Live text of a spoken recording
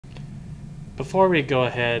before we go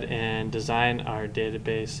ahead and design our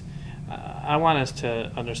database, I want us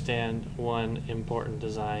to understand one important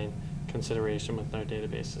design consideration with our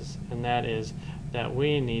databases, and that is that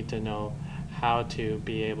we need to know how to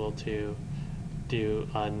be able to do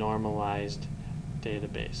a normalized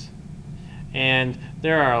database. And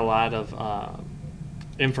there are a lot of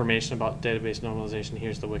information about database normalization.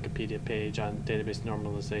 Here's the Wikipedia page on database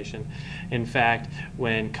normalization. In fact,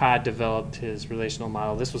 when Codd developed his relational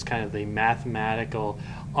model, this was kind of the mathematical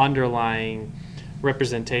underlying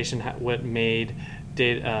representation, what made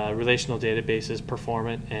relational databases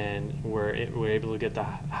performant, and we're able to get the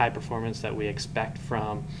high performance that we expect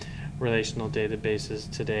from relational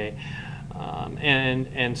databases today.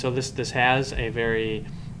 And so this has a very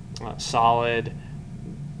solid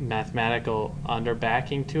mathematical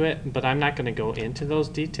underbacking to it, but I'm not going to go into those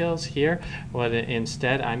details here. What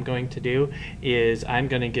instead I'm going to do is I'm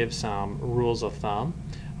going to give some rules of thumb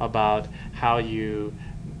about how you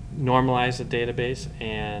normalize a database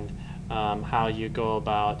and how you go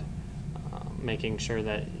about making sure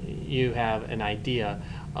that you have an idea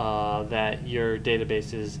that your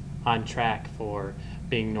database is on track for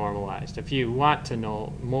being normalized. If you want to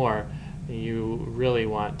know more, you really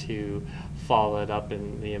want to follow it up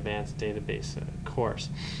in the advanced database course.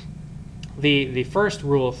 The first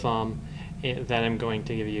rule of thumb that I'm going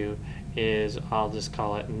to give you is, I'll just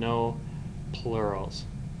call it no plurals.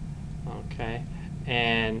 Okay,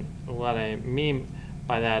 and what I mean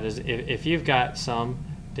by that is if you've got some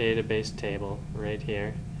database table right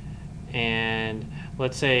here, and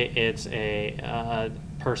let's say it's a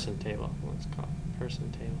person table, let's call it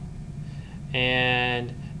person table,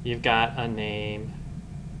 and you've got a name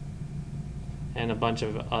and a bunch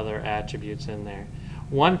of other attributes in there.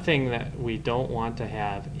 One thing that we don't want to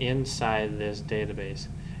have inside this database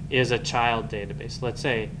is a child database. Let's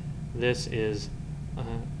say this is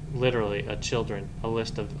literally a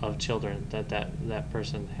list of children that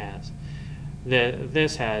person has.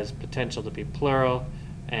 This has potential to be plural,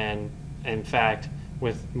 and in fact,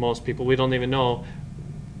 with most people, we don't even know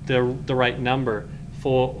the right number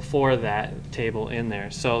for that table in there.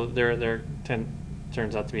 So there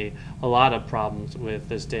turns out to be a lot of problems with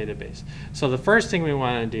this database. So the first thing we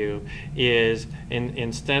want to do is,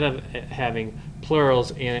 instead of having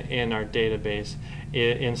plurals in our database,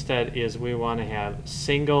 instead is we want to have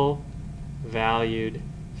single valued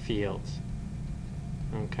fields.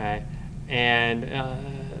 Okay, and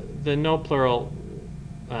the no plural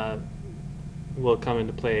will come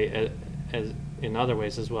into play as in other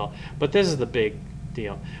ways as well. But this is the big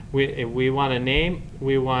deal. We want a name.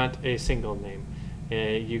 We want a single name.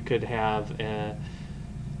 You could have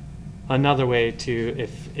another way to,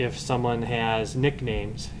 if someone has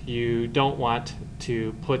nicknames, you don't want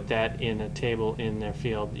to put that in a table in their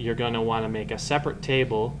field. You're going to want to make a separate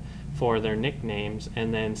table for their nicknames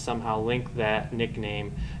and then somehow link that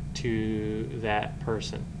nickname to that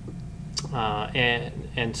person,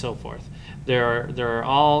 and so forth. There are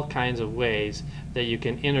all kinds of ways that you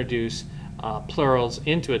can introduce plurals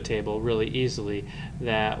into a table really easily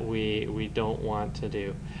that we don't want to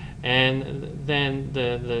do. And then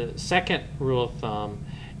the second rule of thumb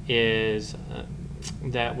is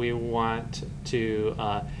that we want to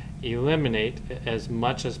eliminate as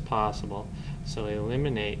much as possible. So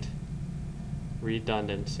eliminate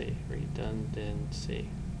redundancy.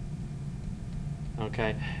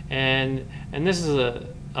 Okay, and this is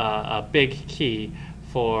a big key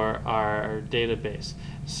for our database.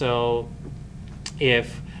 So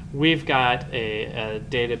if we've got a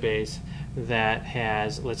database that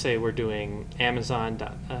has, let's say we're doing Amazon,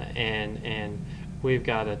 and we've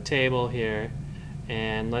got a table here,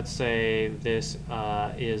 and let's say this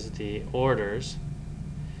is the orders,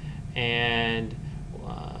 and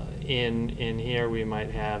in here we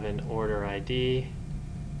might have an order ID,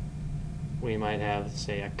 we might have,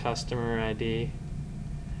 say, a customer ID.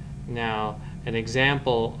 Now, an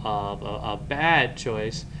example of a bad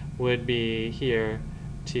choice would be here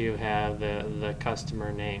to have the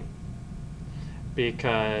customer name,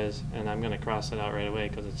 because, and I'm going to cross it out right away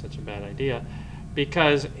because it's such a bad idea,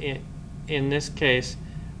 because in this case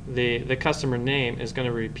the customer name is going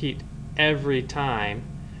to repeat every time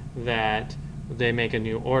that they make a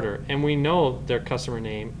new order, and we know their customer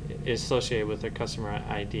name is associated with their customer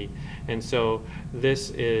ID, and so this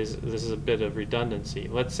is a bit of redundancy.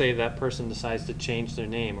 Let's say that person decides to change their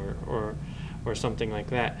name or something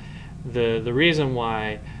like that. The reason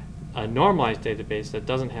why a normalized database that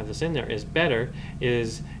doesn't have this in there is better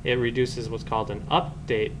is it reduces what's called an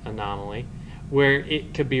update anomaly, where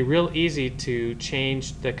it could be real easy to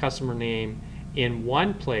change the customer name in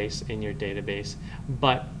one place in your database,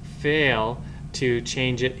 but fail to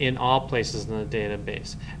change it in all places in the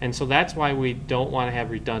database. And so that's why we don't want to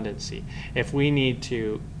have redundancy. If we need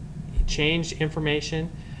to change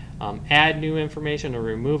information, add new information, or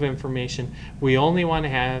remove information, we only want to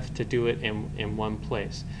have to do it in one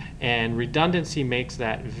place. And redundancy makes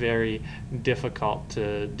that very difficult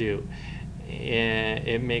to do.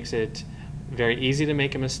 It makes it very easy to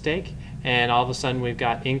make a mistake, and all of a sudden we've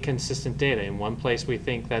got inconsistent data. In one place we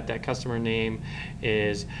think that that customer name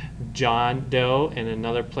is John Doe, and in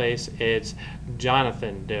another place it's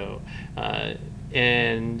Jonathan Doe.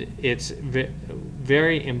 And it's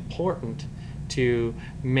very important to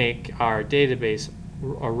make our database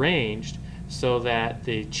arranged so that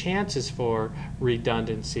the chances for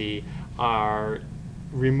redundancy are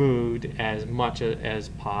removed as much as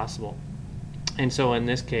possible. And so in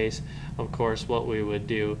this case, of course, what we would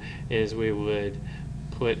do is we would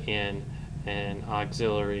put in an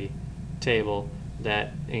auxiliary table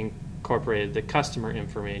that incorporated the customer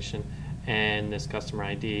information, and this customer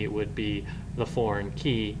ID would be the foreign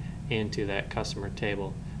key into that customer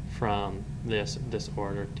table from this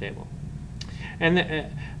order table.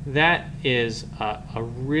 And that is a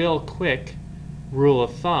real quick rule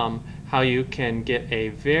of thumb how you can get a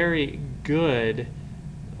very good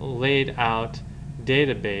laid out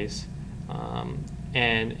database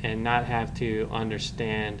and not have to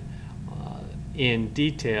understand in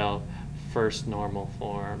detail first normal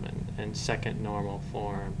form and second normal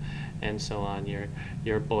form and so on,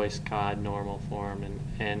 your Boyce Codd normal form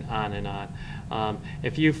and on and on.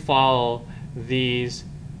 If you follow these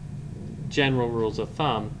general rules of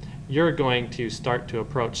thumb, you're going to start to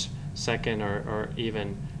approach second or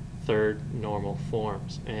even third normal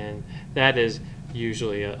forms, and that is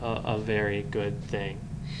usually a very good thing.